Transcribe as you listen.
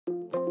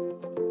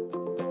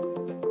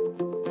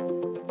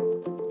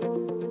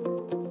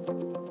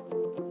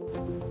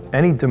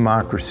Any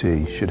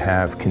democracy should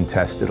have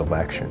contested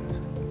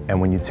elections.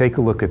 And when you take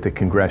a look at the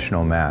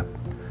congressional map,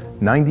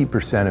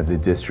 90% of the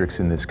districts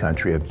in this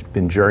country have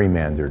been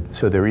gerrymandered,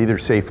 so they're either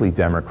safely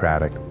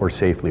Democratic or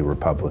safely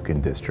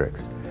Republican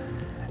districts.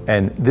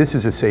 And this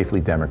is a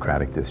safely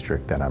Democratic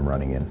district that I'm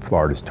running in,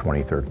 Florida's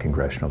 23rd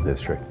Congressional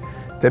District.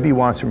 Debbie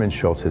Wasserman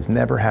Schultz has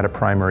never had a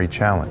primary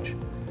challenge.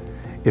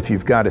 If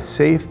you've got a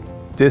safe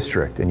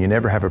district and you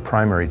never have a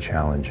primary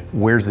challenge,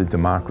 where's the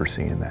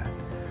democracy in that?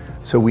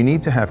 So we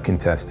need to have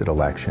contested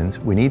elections,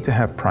 we need to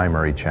have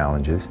primary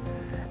challenges,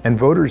 and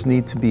voters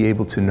need to be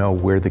able to know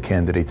where the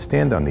candidates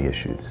stand on the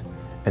issues.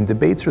 And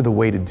debates are the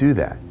way to do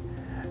that.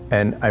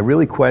 And I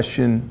really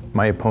question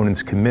my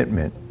opponent's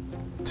commitment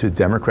to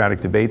democratic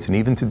debates and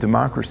even to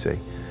democracy.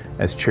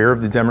 As chair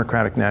of the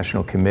Democratic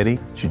National Committee,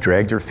 she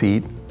dragged her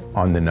feet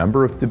on the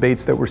number of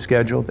debates that were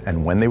scheduled,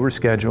 and when they were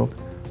scheduled,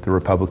 the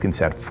Republicans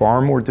had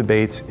far more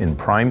debates in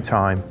prime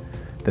time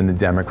than the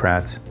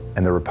Democrats,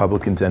 and the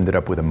Republicans ended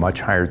up with a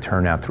much higher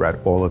turnout throughout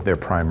all of their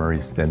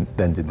primaries than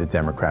did the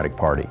Democratic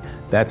Party.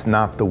 That's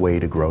not the way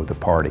to grow the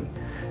party.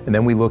 And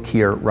then we look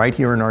here, right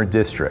here in our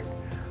district.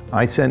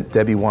 I sent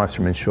Debbie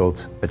Wasserman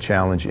Schultz a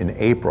challenge in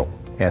April,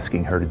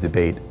 asking her to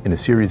debate in a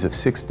series of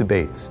 6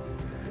 debates.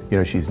 You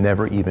know, she's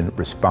never even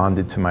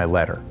responded to my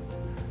letter.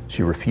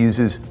 She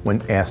refuses,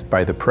 when asked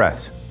by the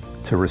press,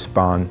 to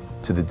respond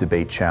to the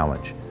debate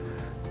challenge.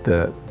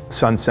 The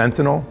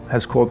Sun-Sentinel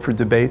has called for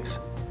debates.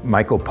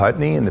 Michael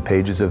Putney in the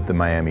pages of the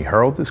Miami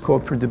Herald has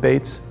called for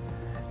debates,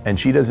 and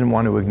she doesn't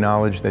want to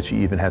acknowledge that she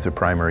even has a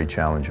primary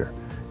challenger.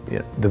 You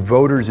know, the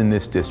voters in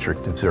this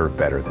district deserve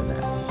better than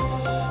that.